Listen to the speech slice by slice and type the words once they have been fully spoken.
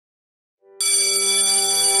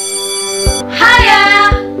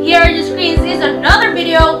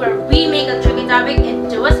video where we make a tricky topic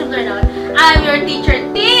into a simpler note. I'm your teacher,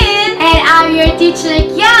 Tin! And I'm your teacher,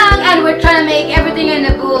 Yang, and we're trying to make everything in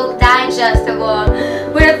the book digestible.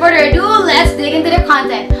 Without further ado, let's dig into the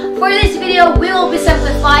content. For this video, we will be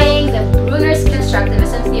simplifying the Bruner's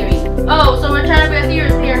Constructivism theory. Oh, so we're trying to be a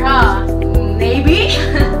theorist here, huh? Maybe?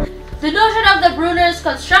 The notion of the Bruner's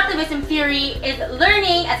Constructivism theory is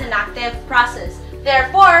learning as an active process.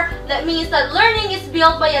 Therefore, that means that learning is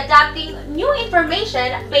built by adapting new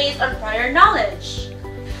information based on prior knowledge.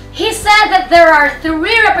 He said that there are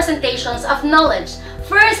three representations of knowledge.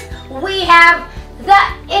 First, we have the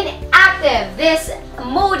inactive. This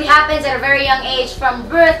mode happens at a very young age from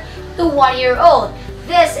birth to 1 year old.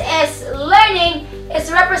 This is learning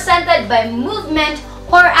is represented by movement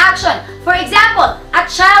or action. For example, a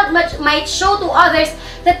child might show to others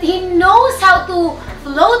that he knows how to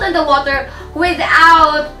float on the water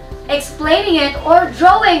without explaining it or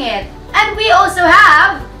drawing it. And we also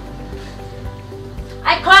have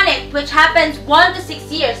iconic, which happens 1 to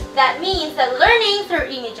 6 years. That means that learning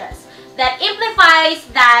through images. That implies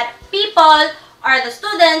that people or the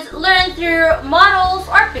students learn through models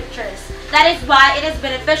or pictures. That is why it is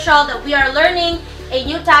beneficial that we are learning a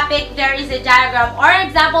new topic. There is a diagram or an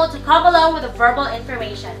example to come along with the verbal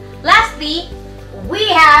information. Lastly, we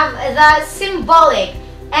have the symbolic,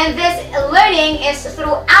 and this learning is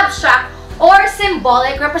through abstract or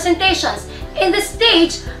symbolic representations. In this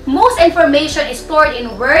stage, most information is stored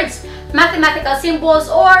in words, mathematical symbols,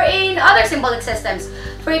 or in other symbolic systems.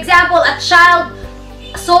 For example, a child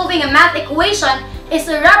solving a math equation is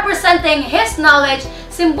representing his knowledge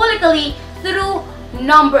symbolically through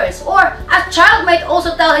numbers. Or a child might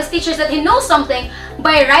also tell his teachers that he knows something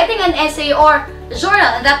by writing an essay or journal,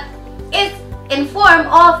 and that is in form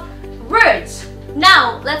of words.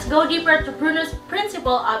 Now, let's go deeper to Bruner's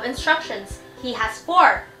principle of instructions. He has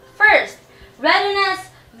 4. First, readiness.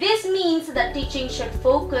 This means that teaching should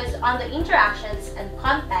focus on the interactions and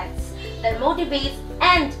contexts that motivates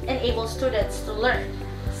and enable students to learn.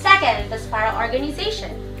 Second, the spiral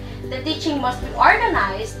organization. The teaching must be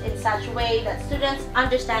organized in such a way that students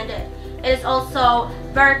understand it. It is also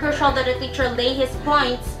very crucial that the teacher lay his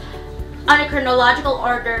points on a chronological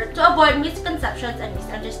order to avoid misconceptions and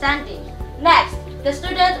misunderstanding. Next, the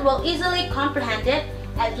student will easily comprehend it.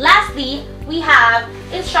 And lastly, we have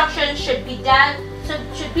instruction should be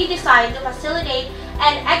designed to facilitate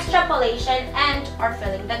an extrapolation and or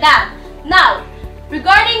filling the gap. Now,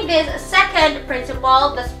 regarding this second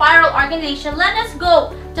principle, the spiral organization, let us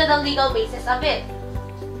go to the legal basis of it.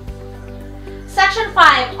 Section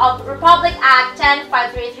 5 of Republic Act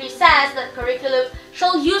 10533 says that curriculum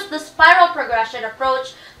shall use the spiral progression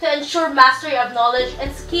approach to ensure mastery of knowledge and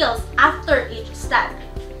skills after each step.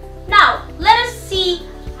 Now, let us see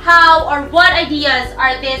how or what ideas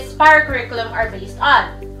are this spiral curriculum are based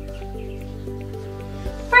on.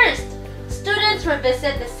 First, students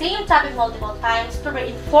revisit the same topic multiple times to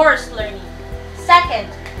reinforce learning. Second,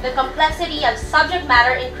 the complexity of subject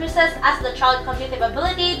matter increases as the child's cognitive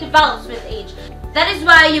ability develops with age. That is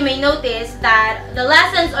why you may notice that the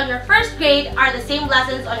lessons on your first grade are the same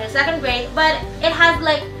lessons on your second grade, but it has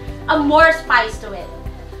like a more spice to it.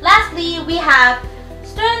 Lastly, we have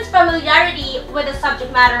students' familiarity with the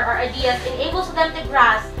subject matter or ideas enables them to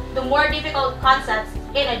grasp the more difficult concepts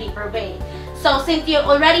in a deeper way. So since you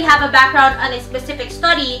already have a background on a specific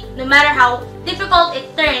study, no matter how difficult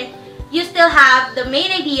it turned, you still have the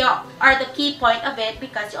main idea or the key point of it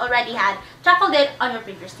because you already had tackled it on your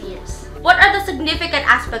previous years. What are the significant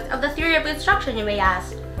aspects of the theory of instruction, you may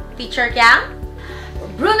ask? Teacher Yang?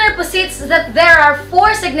 Bruner posits that there are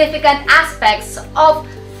 4 significant aspects of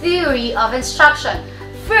theory of instruction.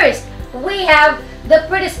 First, we have the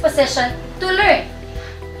predisposition to learn.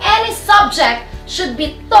 Any subject should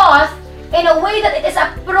be taught in a way that it is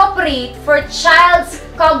appropriate for child's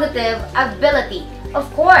cognitive ability,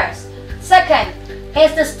 of course. Second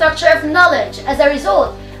is the structure of knowledge. As a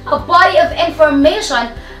result, a body of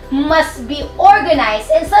information must be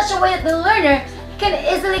organized in such a way that the learner can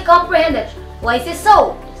easily comprehend it. Why is this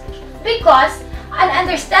so? Because an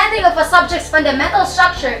understanding of a subject's fundamental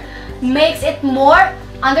structure makes it more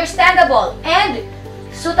understandable, and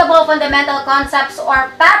suitable fundamental concepts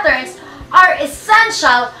or patterns are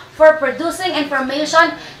essential for producing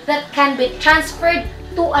information that can be transferred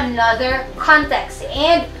to another context.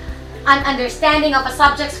 And an understanding of a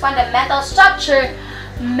subject's fundamental structure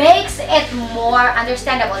makes it more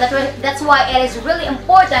understandable. That's why it is really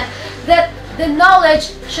important that the knowledge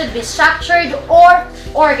should be structured or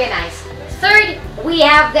organized. Third, we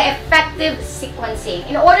have the effective sequencing.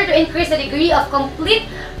 In order to increase the degree of complete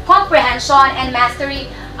comprehension and mastery,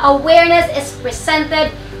 awareness is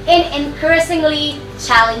presented in increasingly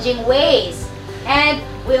challenging ways. And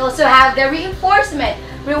we also have the reinforcement.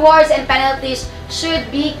 Rewards and penalties should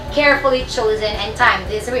be carefully chosen and timed.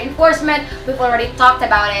 This reinforcement, we've already talked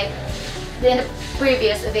about it in the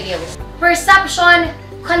previous videos. Perception,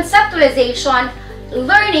 conceptualization,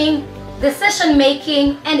 learning, decision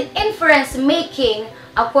making, and inference making,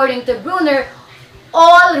 according to Bruner,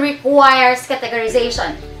 all requires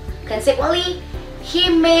categorization. Consequently, he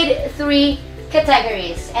made 3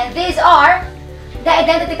 categories, and these are the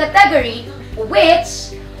identity category,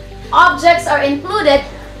 which objects are included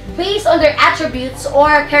based on their attributes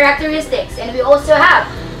or characteristics, and we also have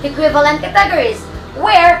equivalent categories,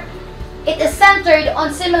 where it is centered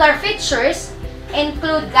on similar features,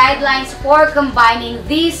 include guidelines for combining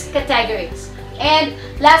these categories. And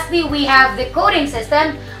lastly, we have the coding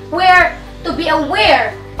system, where to be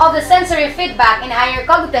aware of the sensory feedback in higher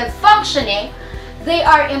cognitive functioning, they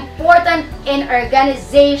are important in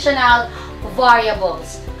organizational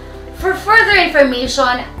variables. For further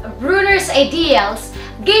information, Bruner's ideals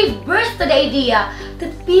gave birth to the idea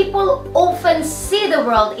that people often see the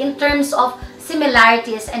world in terms of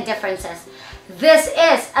similarities and differences. This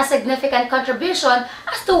is a significant contribution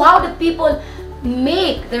as to how the people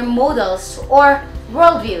make their models or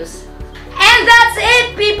worldviews. And that's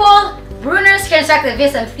it, people! Bruner's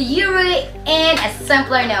Constructivism theory in a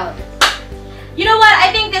simpler note. You know what?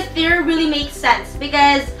 I think this theory really makes sense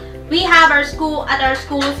because we have our schools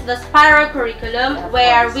the spiral curriculum,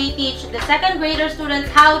 where we teach the second grader students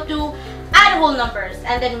how to add whole numbers,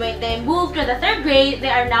 and then when they move to the 3rd grade, they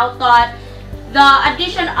are now taught the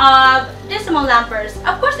addition of decimal numbers.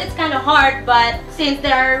 Of course, it's kind of hard, but since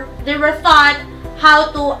they were taught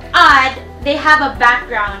how to add, they have a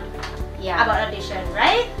background about addition,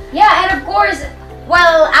 right? Yeah, and of course,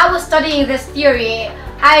 while I was studying this theory,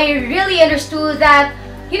 I really understood that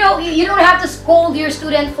you don't have to scold your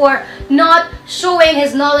student for not showing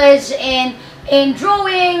his knowledge in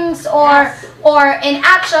drawings or in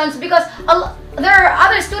actions, because there are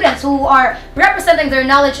other students who are representing their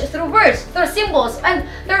knowledge through words, through symbols, and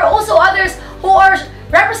there are also others who are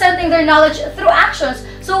representing their knowledge through actions.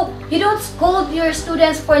 So you don't scold your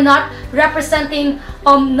students for not representing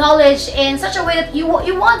knowledge in such a way that you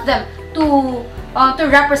want them to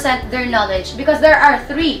represent their knowledge, because there are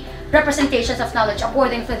 3 representations of knowledge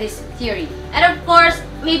according to this theory. And of course,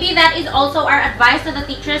 maybe that is also our advice to the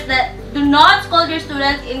teachers, that do not scold your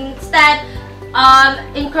students. Instead,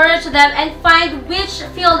 encourage them and find which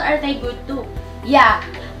field are they good to. Yeah,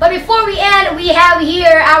 but before we end, we have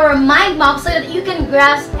here our mind map so that you can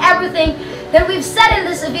grasp everything that we've said in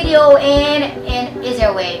this video in an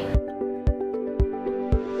easier way.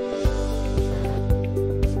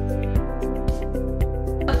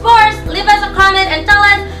 Of course, leave us a comment and tell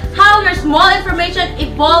us how your small information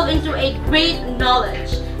evolved into a great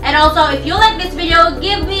knowledge. And also, if you like this video,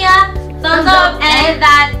 give me a thumbs up and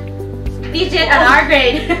that digit on our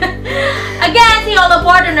grade. Again, see you all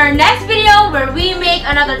aboard in our next video, where we make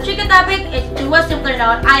another tricky topic into a simpler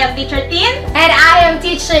note. I am Teacher Tin. And I am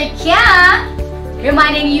Teacher Kia,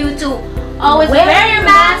 reminding you to always wear your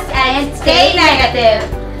mask and stay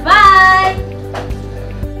negative.